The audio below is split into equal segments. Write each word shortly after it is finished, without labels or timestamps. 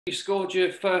You scored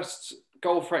your first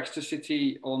goal for Exeter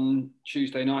City on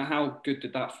Tuesday night. How good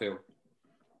did that feel?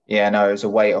 Yeah, no, it was a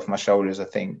weight off my shoulders, I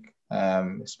think.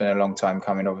 It's been a long time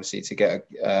coming, obviously, to get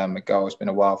a goal. It's been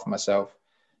a while for myself.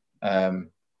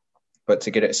 But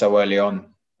to get it so early on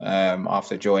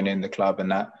after joining the club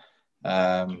and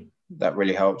that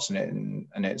really helps. And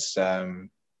it's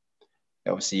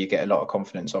obviously you get a lot of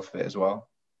confidence off of it as well.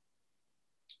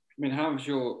 I mean, how's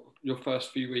your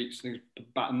first few weeks,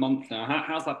 about a month now?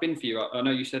 How's that been for you? I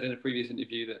know you said in a previous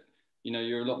interview that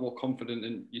you're a lot more confident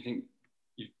and you think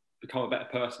you've become a better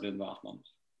person in the last month.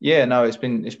 Yeah, no, it's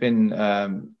been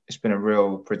a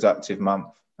real productive month.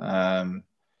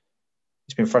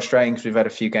 It's been frustrating because we've had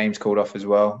a few games called off as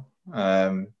well.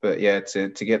 But yeah, to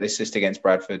get the assist against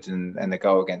Bradford and the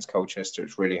goal against Colchester,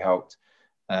 it's really helped.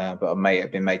 But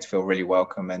I've been made to feel really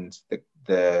welcome, and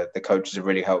the coaches have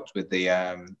really helped with the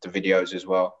videos as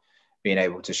well, being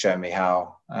able to show me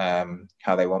how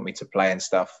they want me to play and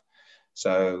stuff.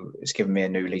 So it's given me a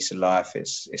new lease of life.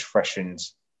 It's freshened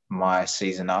my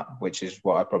season up, which is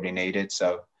what I probably needed.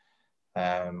 So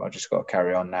I've just got to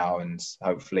carry on now and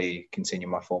hopefully continue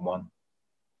my form on.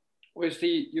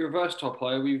 Obviously, you're a versatile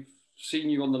player. We've seen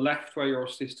you on the left where your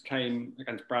assist came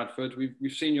against Bradford.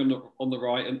 We've seen you on the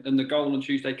right, and the goal on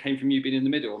Tuesday came from you being in the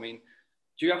middle. I mean,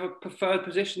 do you have a preferred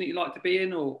position that you like to be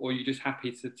in, or are you just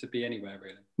happy to be anywhere,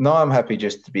 really? No, I'm happy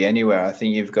just to be anywhere. I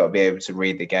think you've got to be able to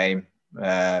read the game.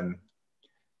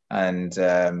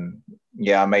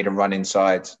 Yeah, I made a run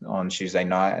inside on Tuesday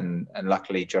night, and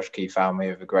luckily Josh Key found me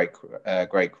with a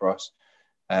great cross.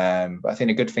 But I think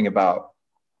the good thing about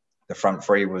the front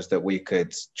three was that we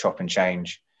could chop and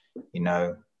change,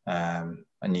 and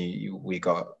we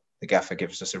got the gaffer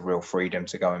gives us a real freedom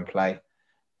to go and play,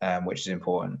 which is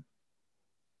important.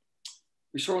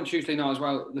 We saw on Tuesday night as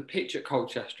well the pitch at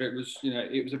Colchester.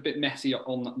 It was a bit messy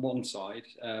on one side.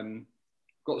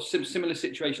 Got a similar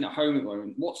situation at home at the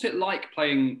moment. What's it like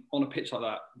playing on a pitch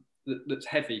like that's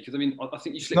heavy? Because I mean, I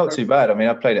think you. It's not too bad. I mean,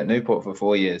 I played at Newport for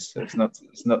 4 years, so it's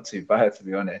not too bad, to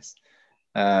be honest.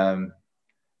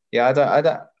 Yeah,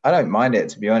 I don't mind it,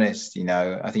 to be honest.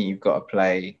 I think you've got to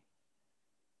play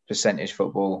percentage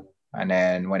football, and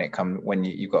then when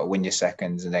you've got to win your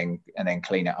seconds, and then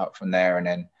clean it up from there,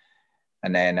 and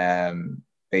then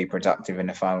be productive in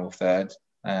the final third.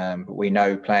 But we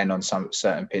know playing on some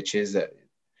certain pitches that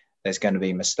there's going to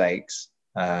be mistakes,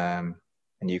 and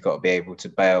you've got to be able to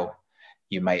bail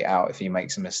your mate out if he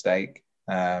makes a mistake.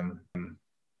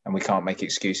 And we can't make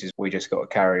excuses. We just got to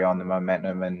carry on the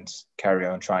momentum and carry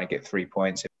on trying to get 3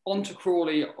 points. On to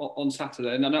Crawley on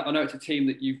Saturday, and I know it's a team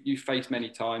that you've faced many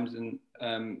times, and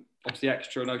obviously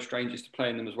Exeter are no strangers to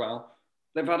playing them as well.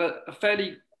 They've had a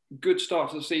fairly good start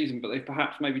to the season, but they've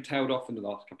perhaps maybe tailed off in the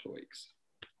last couple of weeks.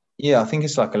 Yeah, I think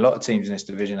it's like a lot of teams in this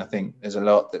division. I think there's a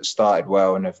lot that started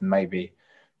well and have maybe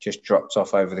just dropped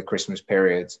off over the Christmas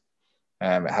period.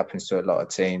 It happens to a lot of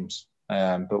teams.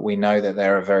 But we know that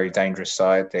they're a very dangerous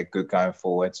side. They're good going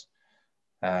forwards.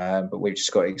 But we've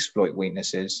just got to exploit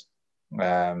weaknesses.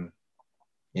 And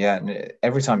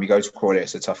every time you go to Crawley,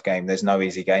 it's a tough game. There's no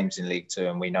easy games in League Two,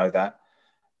 and we know that.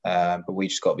 But we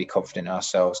just got to be confident in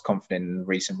ourselves, confident in the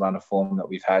recent run of form that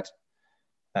we've had.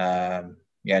 And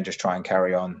just try and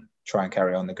carry on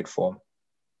the good form.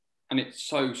 And it's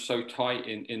so tight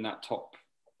in that top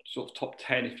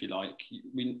 10, if you like.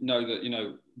 We know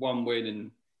that, one win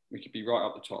and we could be right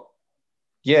up the top.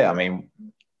 Yeah, I mean,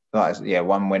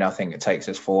 one win, I think it takes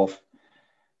us fourth.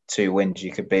 2 wins,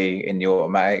 you could be in the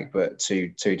automatic, but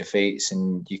two defeats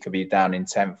and you could be down in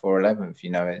 10th or 11th.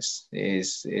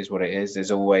 It is what it is.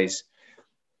 There's always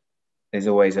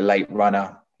a late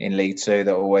runner in League Two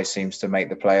that always seems to make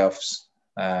the playoffs.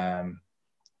 And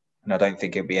I don't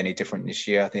think it'll be any different this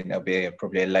year. I think there'll be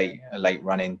probably a late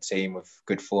running team with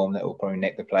good form that will probably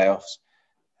nick the playoffs.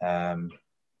 I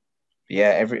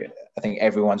think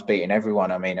everyone's beating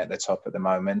everyone. I mean, at the top at the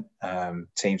moment,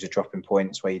 teams are dropping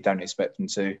points where you don't expect them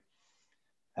to.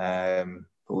 But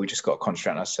we just got to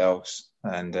concentrate on ourselves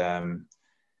and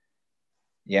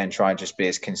try and just be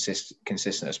as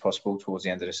consistent as possible towards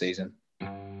the end of the season.